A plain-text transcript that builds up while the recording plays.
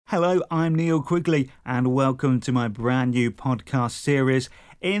Hello, I'm Neil Quigley and welcome to my brand new podcast series.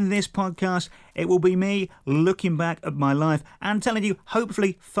 In this podcast, it will be me looking back at my life and telling you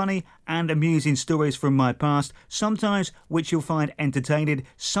hopefully funny and amusing stories from my past, sometimes which you'll find entertaining,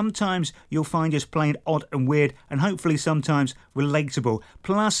 sometimes you'll find just plain odd and weird, and hopefully sometimes relatable.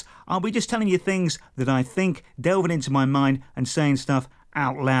 Plus, I'll be just telling you things that I think, delving into my mind and saying stuff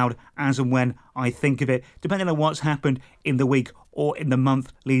out loud as and when I think of it, depending on what's happened in the week or in the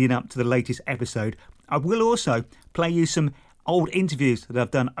month leading up to the latest episode. I will also play you some old interviews that I've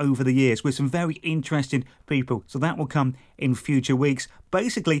done over the years with some very interesting people, so that will come in future weeks.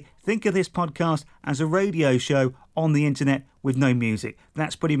 Basically, think of this podcast as a radio show on the internet with no music.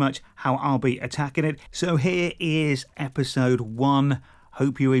 That's pretty much how I'll be attacking it. So here is episode 1.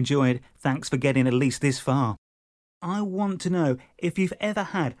 Hope you enjoyed. Thanks for getting at least this far. I want to know if you've ever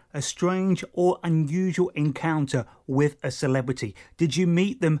had a strange or unusual encounter with a celebrity. Did you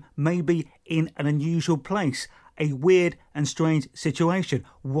meet them maybe in an unusual place? A weird and strange situation?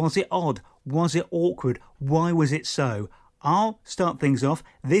 Was it odd? Was it awkward? Why was it so? I'll start things off.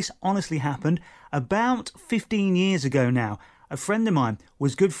 This honestly happened about 15 years ago now. A friend of mine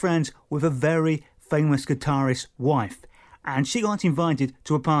was good friends with a very famous guitarist's wife, and she got invited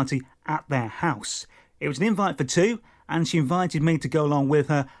to a party at their house. It was an invite for 2, and she invited me to go along with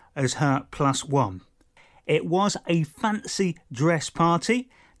her as her plus 1. It was a fancy dress party.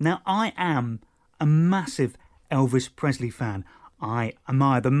 Now, I am a massive Elvis Presley fan. I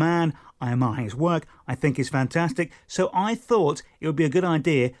admire the man, I admire his work, I think it's fantastic. So I thought it would be a good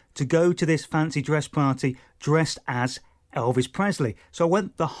idea to go to this fancy dress party dressed as Elvis Presley. So I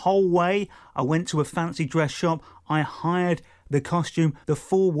went the whole way. I went to a fancy dress shop. I hired the costume, the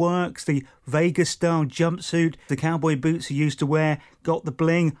full works, the Vegas-style jumpsuit, the cowboy boots he used to wear, got the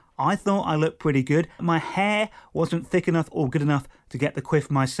bling. I thought I looked pretty good. My hair wasn't thick enough or good enough to get the quiff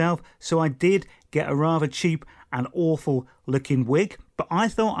myself, so I did get a rather cheap and awful looking wig, but I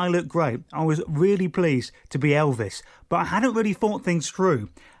thought I looked great. I was really pleased to be Elvis, but I hadn't really thought things through.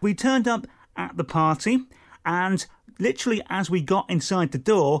 We turned up at the party, and literally as we got inside the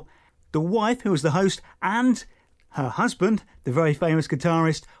door, the wife, who was the host, and her husband, the very famous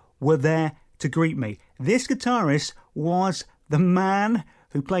guitarist, were there to greet me. This guitarist was the man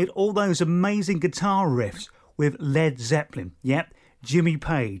who played all those amazing guitar riffs with Led Zeppelin. Yep, Jimmy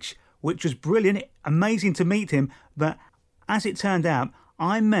Page, which was brilliant, amazing to meet him. But as it turned out,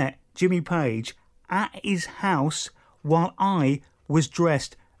 I met Jimmy Page at his house while I was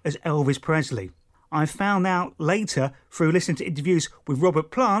dressed as Elvis Presley. I found out later through listening to interviews with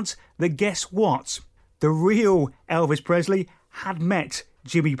Robert Plant that guess what? The real Elvis Presley had met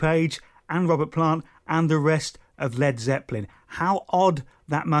Jimmy Page and Robert Plant and the rest of Led Zeppelin. How odd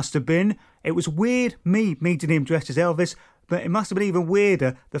that must have been. It was weird me meeting him dressed as Elvis, but it must have been even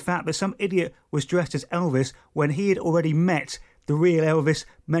weirder the fact that some idiot was dressed as Elvis when he had already met the real Elvis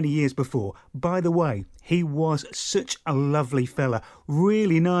many years before. By the way, he was such a lovely fella.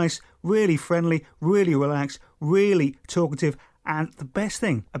 Really nice, really friendly, really relaxed, really talkative, and the best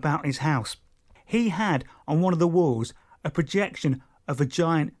thing about his house, he had on one of the walls a projection of a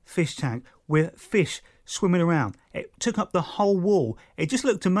giant fish tank with fish swimming around. It took up the whole wall. It just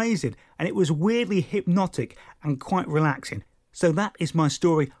looked amazing, and it was weirdly hypnotic and quite relaxing. So that is my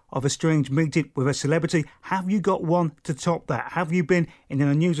story of a strange meeting with a celebrity. Have you got one to top that? Have you been in an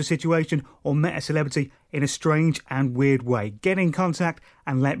unusual situation or met a celebrity in a strange and weird way? Get in contact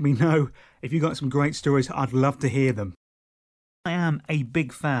and let me know. If you've got some great stories, I'd love to hear them. I am a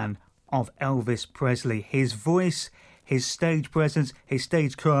big fan of Elvis Presley. His voice, his stage presence, his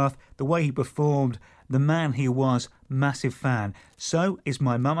stagecraft, the way he performed, the man he was, massive fan. So is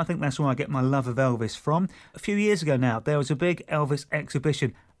my mum. I think that's where I get my love of Elvis from. A few years ago now, there was a big Elvis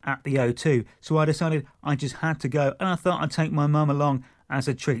exhibition at the O2, so I decided I just had to go, and I thought I'd take my mum along as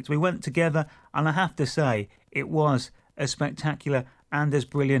a treat. We went together, and I have to say, it was as spectacular and as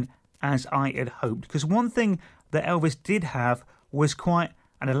brilliant as I had hoped. Because one thing that Elvis did have was quite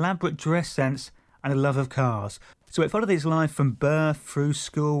an elaborate dress sense and a love of cars. So it followed his life from birth through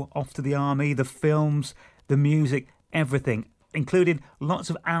school, off to the army, the films, the music, everything, including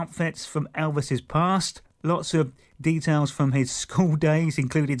lots of outfits from Elvis's past, lots of details from his school days,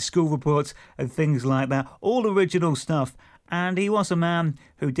 including school reports and things like that, all original stuff. And he was a man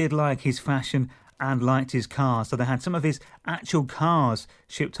who did like his fashion and liked his cars, so they had some of his actual cars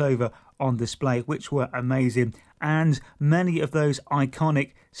shipped over on display, which were amazing. And many of those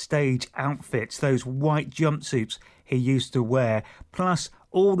iconic stage outfits, those white jumpsuits he used to wear, plus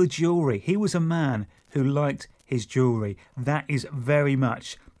all the jewellery. He was a man who liked his jewellery. That is very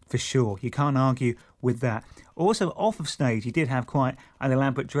much for sure. You can't argue with that. Also, off of stage, he did have quite an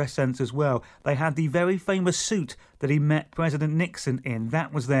elaborate dress sense as well. They had the very famous suit that he met President Nixon in.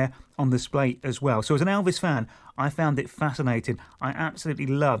 That was there on display as well. So as an Elvis fan, I found it fascinating. I absolutely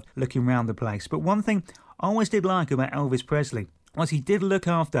loved looking around the place. But one thing I always did like about Elvis Presley was he did look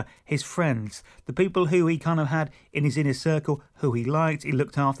after his friends, the people who he kind of had in his inner circle, who he liked. He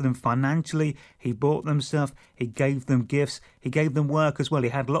looked after them financially, he bought them stuff, he gave them gifts, he gave them work as well. He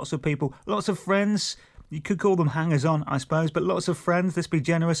had lots of people, lots of friends. You could call them hangers-on, I suppose, but lots of friends, let's be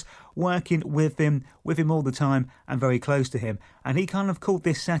generous, working with him all the time and very close to him. And he kind of called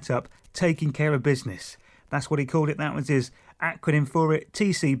this setup taking care of business. That's what he called it. That was his acronym for it,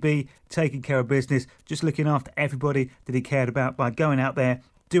 TCB, taking care of business, just looking after everybody that he cared about by going out there,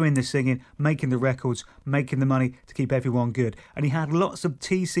 doing the singing, making the records, making the money to keep everyone good. And he had lots of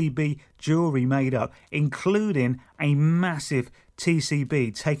TCB jewellery made up, including a massive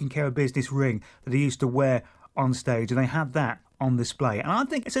TCB, taking care of business ring that he used to wear on stage. And they had that on display. And I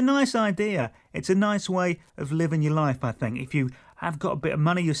think it's a nice idea. It's a nice way of living your life, I think. If you have got a bit of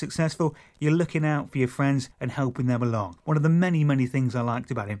money, you're successful, you're looking out for your friends and helping them along. One of the many, many things I liked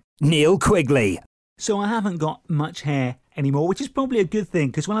about him. Neil Quigley. So I haven't got much hair anymore, which is probably a good thing,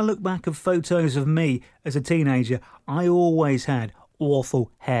 because when I look back at photos of me as a teenager, I always had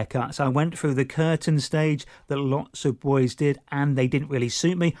awful haircuts. I went through the curtain stage that lots of boys did, and they didn't really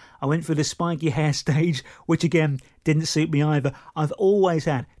suit me. I went through the spiky hair stage, which again didn't suit me either. I've always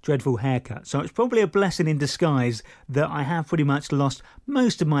had dreadful haircuts, so it's probably a blessing in disguise that I have pretty much lost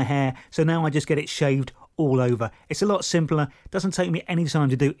most of my hair, so now I just get it shaved all over. It's a lot simpler, doesn't take me any time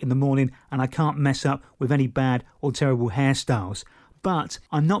to do in the morning, and I can't mess up with any bad or terrible hairstyles. But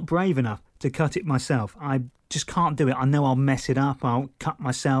I'm not brave enough to cut it myself. I just can't do it. I know I'll mess it up, I'll cut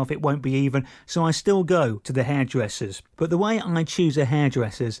myself, it won't be even, so I still go to the hairdressers. But the way I choose a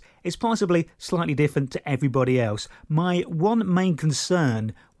hairdresser's is possibly slightly different to everybody else. My one main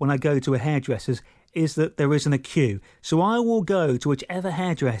concern when I go to a hairdresser's is that there isn't a queue. So I will go to whichever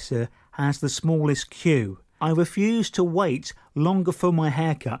hairdresser has the smallest queue. I refuse to wait longer for my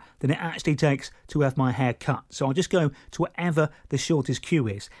haircut than it actually takes to have my hair cut. So I'll just go to whatever the shortest queue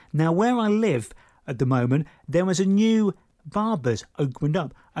is. Now, where I live at the moment, there is a new barber's opened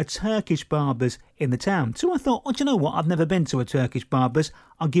up, a Turkish barber's in the town. So I thought, oh, do you know what? I've never been to a Turkish barber's.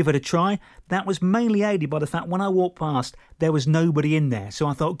 I'll give it a try. That was mainly aided by the fact when I walked past, there was nobody in there. So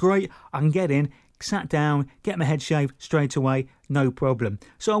I thought, great, I can get in, sat down, get my head shaved straight away, no problem.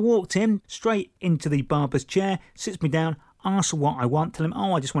 So I walked in, straight into the barber's chair, sits me down, asks what I want, tell him,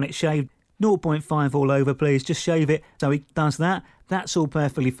 oh, I just want it shaved, 0.5 all over, please, just shave it. So he does that. That's all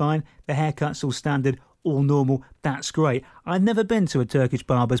perfectly fine. The haircut's all standard, all normal. That's great. I've never been to a Turkish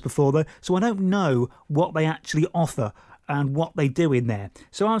barber's before, though, so I don't know what they actually offer and what they do in there.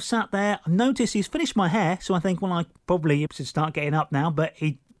 So I've sat there, I've noticed he's finished my hair, so I think, well, I probably should start getting up now, but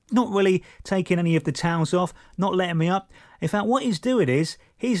he not really taking any of the towels off, not letting me up. In fact, what he's doing is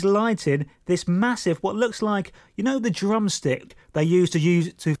he's lighting this massive, what looks like, you know, the drumstick they used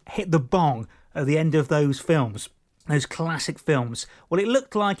to hit the bong at the end of those films, those classic films. Well, it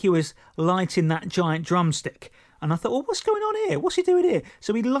looked like he was lighting that giant drumstick. And I thought, well, what's going on here? What's he doing here?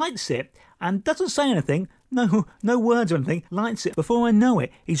 So he lights it and doesn't say anything, no words or anything, lights it. Before I know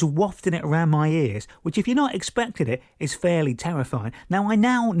it, he's wafting it around my ears, which if you're not expecting it, is fairly terrifying. Now, I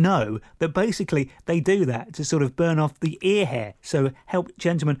now know that basically they do that to sort of burn off the ear hair, so help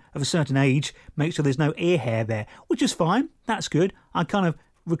gentlemen of a certain age make sure there's no ear hair there, which is fine, that's good. I kind of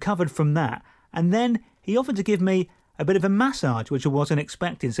recovered from that. And then he offered to give me a bit of a massage, which I wasn't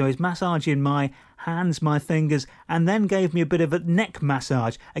expecting. So he's massaging my hands, my fingers, and then gave me a bit of a neck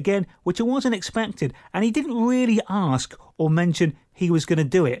massage, again, which I wasn't expecting. And he didn't really ask or mention he was going to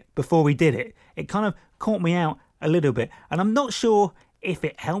do it before he did it. It kind of caught me out a little bit. And I'm not sure if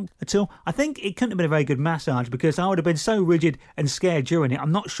it helped at all. I think it couldn't have been a very good massage because I would have been so rigid and scared during it.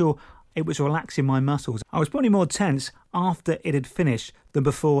 I'm not sure it was relaxing my muscles. I was probably more tense after it had finished than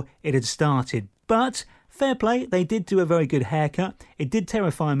before it had started. But fair play, they did do a very good haircut. It did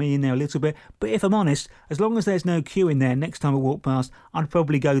terrify me in there a little bit, but if I'm honest, as long as there's no queue in there next time I walk past, I'd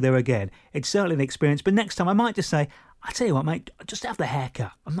probably go there again. It's certainly an experience, but next time I might just say, I tell you what, mate, just have the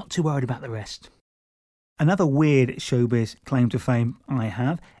haircut. I'm not too worried about the rest. Another weird showbiz claim to fame I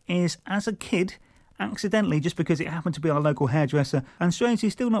have is, as a kid, accidentally, just because it happened to be our local hairdresser, and strangely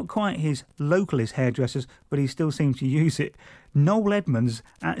still not quite his localist hairdressers, but he still seems to use it Noel Edmonds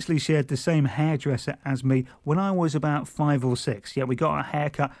actually shared the same hairdresser as me when I was about 5 or 6. Yeah, we got a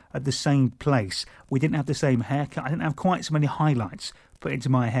haircut at the same place. We didn't have the same haircut. I didn't have quite so many highlights put into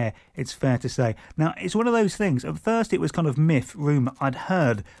my hair, it's fair to say. Now, it's one of those things. At first, it was kind of myth, rumour. I'd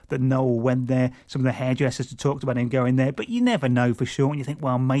heard that Noel went there. Some of the hairdressers had talked about him going there, but you never know for sure. And you think,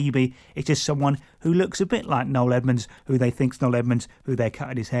 well, maybe it's just someone who looks a bit like Noel Edmonds, who they think's Noel Edmonds, who they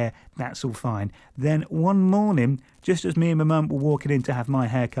cutted his hair. That's all fine. Then one morning, just as me and my mum were walking in to have my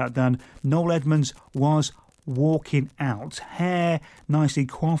haircut done, Noel Edmonds was walking out. Hair nicely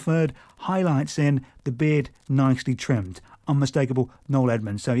coiffed, highlights in, the beard nicely trimmed. Unmistakable Noel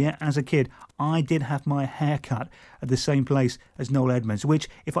Edmonds. So yeah, as a kid, I did have my hair cut at the same place as Noel Edmonds, which,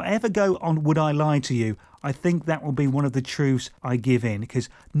 if I ever go on Would I Lie to You, I think that will be one of the truths I give in, because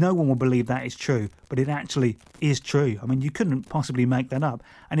no one will believe that is true, but it actually is true. I mean, you couldn't possibly make that up.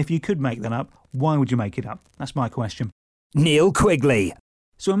 And if you could make that up, why would you make it up? That's my question. Neil Quigley.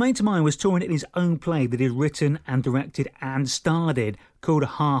 So a mate of mine was touring in his own play that he'd written and directed and starred in, called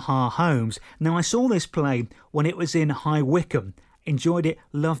Ha Ha Holmes. Now, I saw this play when it was in High Wycombe. Enjoyed it,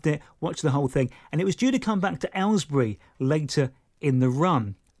 loved it, watched the whole thing. And it was due to come back to Aylesbury later in the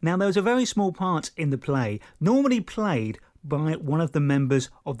run. Now, there was a very small part in the play, normally played by one of the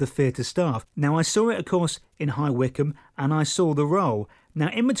members of the theatre staff. Now, I saw it, of course, in High Wycombe, and I saw the role. Now,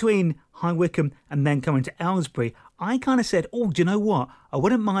 in between High Wycombe and then coming to Aylesbury, I kind of said, oh, do you know what? I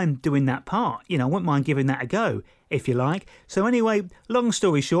wouldn't mind doing that part. You know, I wouldn't mind giving that a go, if you like. So anyway, long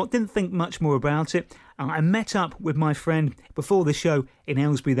story short, didn't think much more about it. I met up with my friend before the show in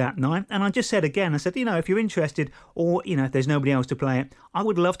Aylesbury that night, and I just said again, I said, you know, if you're interested, or, you know, if there's nobody else to play it, I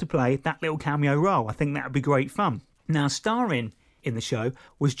would love to play that little cameo role. I think that would be great fun. Now, starring in the show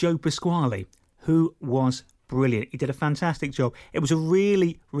was Joe Pasquale, who was brilliant. He did a fantastic job. It was a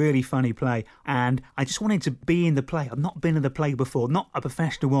really, really funny play, and I just wanted to be in the play. I've not been in the play before, not a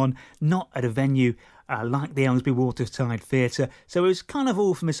professional one, not at a venue like the Aylesbury Waterside Theatre. So it was kind of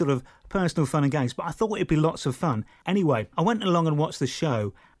all for me sort of personal fun and games, but I thought it'd be lots of fun. Anyway, I went along and watched the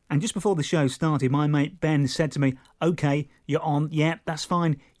show, and just before the show started, my mate Ben said to me, OK, you're on, yeah, that's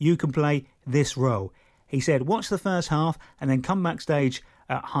fine, you can play this role. He said, watch the first half and then come backstage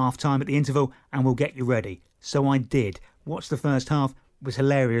at half-time at the interval and we'll get you ready. So I did. Watched the first half, was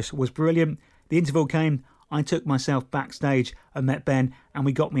hilarious, was brilliant. The interval came, I took myself backstage and met Ben, and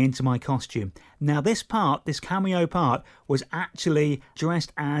we got me into my costume. Now this part, this cameo part, was actually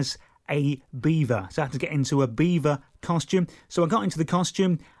dressed as a beaver. So I had to get into a beaver costume. So I got into the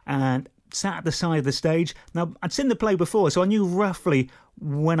costume and sat at the side of the stage. Now, I'd seen the play before, so I knew roughly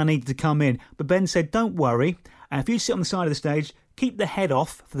when I needed to come in. But Ben said, don't worry, if you sit on the side of the stage, keep the head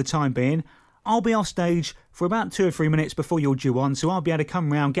off for the time being. I'll be off stage for about 2 or 3 minutes before you're due on, so I'll be able to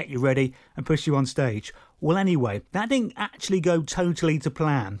come round, get you ready, and push you on stage. Well, anyway, that didn't actually go totally to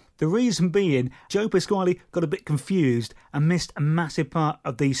plan. The reason being, Joe Pasquale got a bit confused and missed a massive part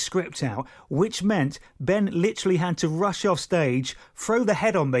of the script out, which meant Ben literally had to rush off stage, throw the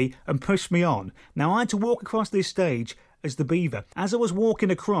head on me, and push me on. Now, I had to walk across this stage as the beaver. As I was walking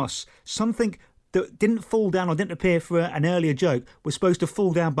across, something that didn't fall down or didn't appear for an earlier joke was supposed to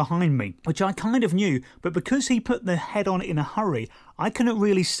fall down behind me, which I kind of knew, but because he put the head on in a hurry, I couldn't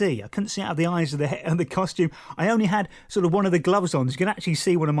really see. I couldn't see out of the eyes of the costume. I only had sort of one of the gloves on, so you could actually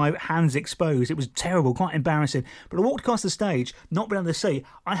see one of my hands exposed. It was terrible, quite embarrassing. But I walked across the stage, not being able to see.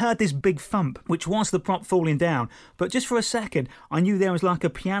 I heard this big thump, which was the prop falling down. But just for a second, I knew there was like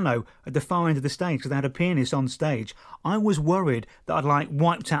a piano at the far end of the stage, because they had a pianist on stage. I was worried that I'd like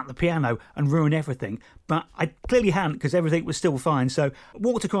wiped out the piano and ruined everything. But I clearly hadn't, because everything was still fine. So I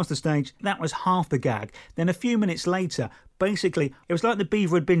walked across the stage. That was half the gag. Then a few minutes later, basically, it was like the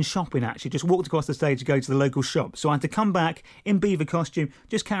beaver had been shopping, actually. Just walked across the stage to go to the local shop. So I had to come back in beaver costume,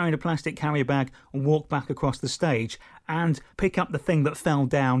 just carrying a plastic carrier bag, and walk back across the stage and pick up the thing that fell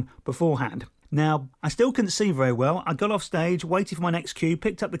down beforehand. Now, I still couldn't see very well. I got off stage, waited for my next cue,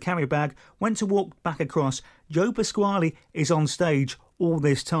 picked up the carrier bag, went to walk back across. Joe Pasquale is on stage all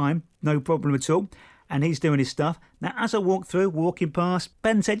this time, no problem at all. And he's doing his stuff. Now, as I walked through, walking past,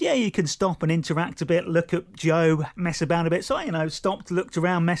 Ben said, yeah, you can stop and interact a bit, look at Joe, mess about a bit. So I, stopped, looked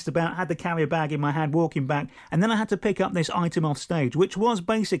around, messed about, had the carrier bag in my hand, walking back. And then I had to pick up this item off stage, which was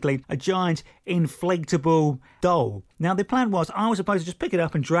basically a giant inflatable doll. Now, the plan was I was supposed to just pick it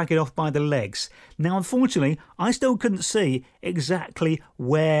up and drag it off by the legs. Now, unfortunately, I still couldn't see exactly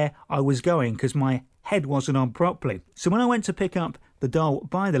where I was going because my head wasn't on properly. So when I went to pick up the doll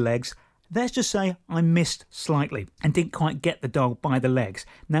by the legs, let's just say I missed slightly and didn't quite get the doll by the legs.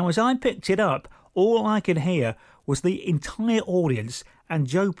 Now, as I picked it up, all I could hear was the entire audience and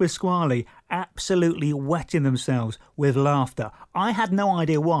Joe Pasquale absolutely wetting themselves with laughter. I had no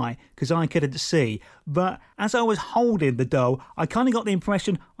idea why, because I couldn't see, but as I was holding the doll, I kind of got the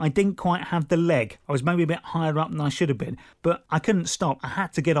impression I didn't quite have the leg. I was maybe a bit higher up than I should have been, but I couldn't stop. I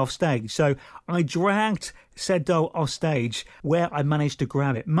had to get off stage, so I dragged said doll off stage, where I managed to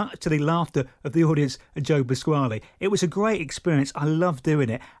grab it, much to the laughter of the audience and Joe Pasquale. It was a great experience. I loved doing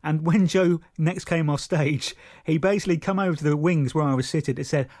it. And when Joe next came off stage, he basically come over to the wings where I was sitting and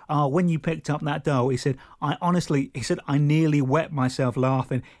said, when you picked up that doll, he said, I nearly wet myself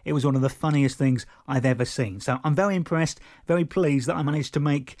laughing. It was one of the funniest things I've ever seen. So I'm very impressed, very pleased that I managed to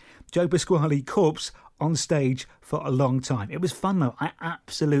make Joe Pasquale corpse on stage for a long time. It was fun though. I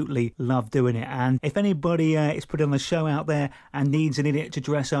absolutely loved doing it. And if anybody is putting on a show out there and needs an idiot to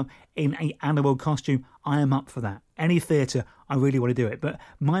dress up in an animal costume, I am up for that. Any theatre, I really want to do it. But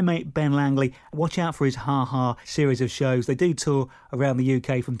my mate Ben Langley, watch out for his Ha Ha series of shows. They do tour around the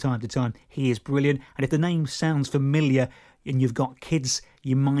UK from time to time. He is brilliant. And if the name sounds familiar and you've got kids,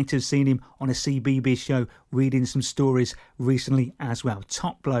 you might have seen him on a CBeebies show reading some stories recently as well.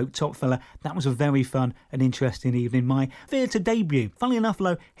 Top bloke, top fella. That was a very fun and interesting evening. My theatre debut. Funnily enough,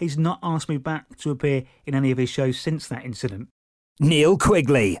 though, he's not asked me back to appear in any of his shows since that incident. Neil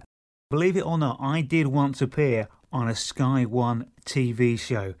Quigley. Believe it or not, I did once appear on a Sky One TV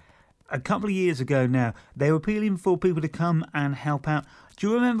show. A couple of years ago now, they were appealing for people to come and help out. Do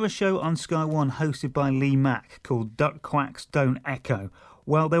you remember a show on Sky One hosted by Lee Mack called Duck Quacks Don't Echo?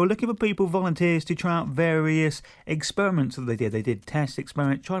 Well, they were looking for people, volunteers, to try out various experiments that they did. They did test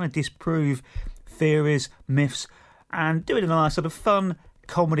experiments, trying to disprove theories, myths, and do it in a nice sort of fun,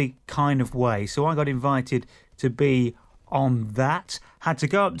 comedy kind of way. So I got invited to be on that. Had to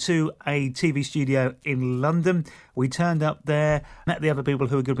go up to a TV studio in London. We turned up there, met the other people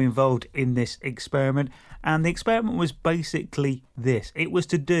who were going to be involved in this experiment, and the experiment was basically this. It was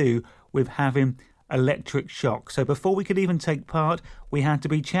to do with having electric shock. So before we could even take part, we had to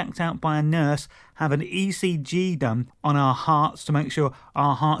be checked out by a nurse, have an ECG done on our hearts to make sure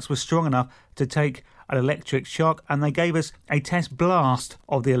our hearts were strong enough to take an electric shock, and they gave us a test blast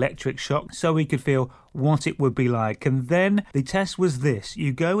of the electric shock so we could feel what it would be like. And then the test was this.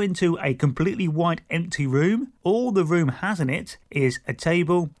 You go into a completely white empty room. All the room has in it is a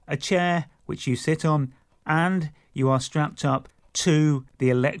table, a chair which you sit on, and you are strapped up to the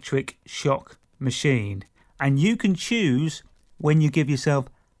electric shock machine. And you can choose when you give yourself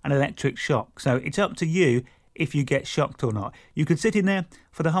an electric shock. So it's up to you if you get shocked or not. You could sit in there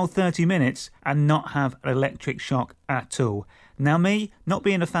for the whole 30 minutes and not have an electric shock at all. Now me, not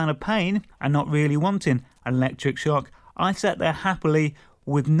being a fan of pain and not really wanting an electric shock, I sat there happily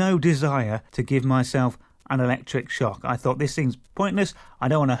with no desire to give myself an electric shock. I thought this seems pointless, I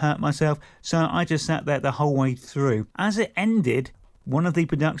don't want to hurt myself, so I just sat there the whole way through. As it ended, one of the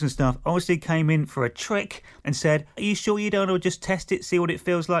production staff obviously came in for a trick and said, "Are you sure you don't want to just test it, see what it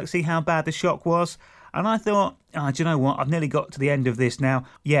feels like, see how bad the shock was?" And I thought, do you know what? I've nearly got to the end of this now.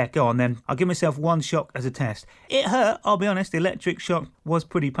 Yeah, go on then. I'll give myself one shock as a test. It hurt, I'll be honest. The electric shock was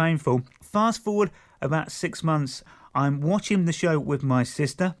pretty painful. Fast forward about 6 months, I'm watching the show with my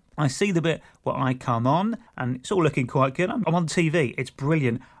sister. I see the bit where I come on, and it's all looking quite good. I'm on TV. It's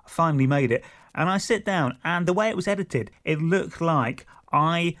brilliant. I finally made it. And I sit down, and the way it was edited, it looked like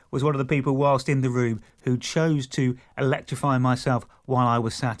I was one of the people whilst in the room who chose to electrify myself while I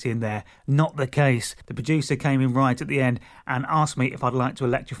was sat in there. Not the case. The producer came in right at the end and asked me if I'd like to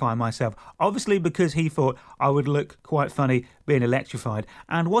electrify myself. Obviously because he thought I would look quite funny being electrified.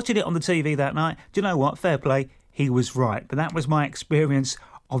 And watching it on the TV that night, do you know what? Fair play. He was right. But that was my experience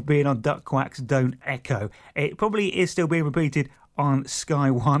of being on Duck Quacks Don't Echo. It probably is still being repeated on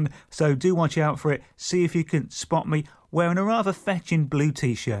Sky One, so do watch out for it. See if you can spot me wearing a rather fetching blue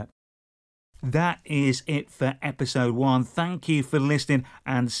t-shirt. That is it for episode 1. Thank you for listening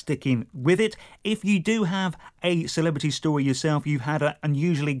and sticking with it. If you do have a celebrity story yourself, you've had an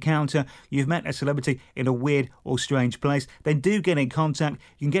unusual encounter, you've met a celebrity in a weird or strange place, then do get in contact.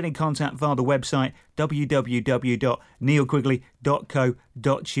 You can get in contact via the website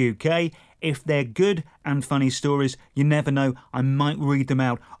www.neilquigley.co.uk. If they're good and funny stories, you never know, I might read them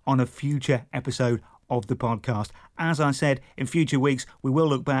out on a future episode of the podcast. As I said, in future weeks, we will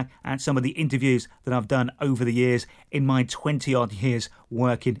look back at some of the interviews that I've done over the years in my 20-odd years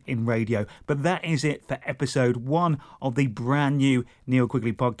working in radio. But that is it for episode 1 of the brand new Neil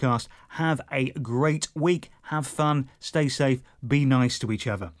Quigley podcast. Have a great week, have fun, stay safe, be nice to each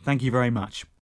other. Thank you very much.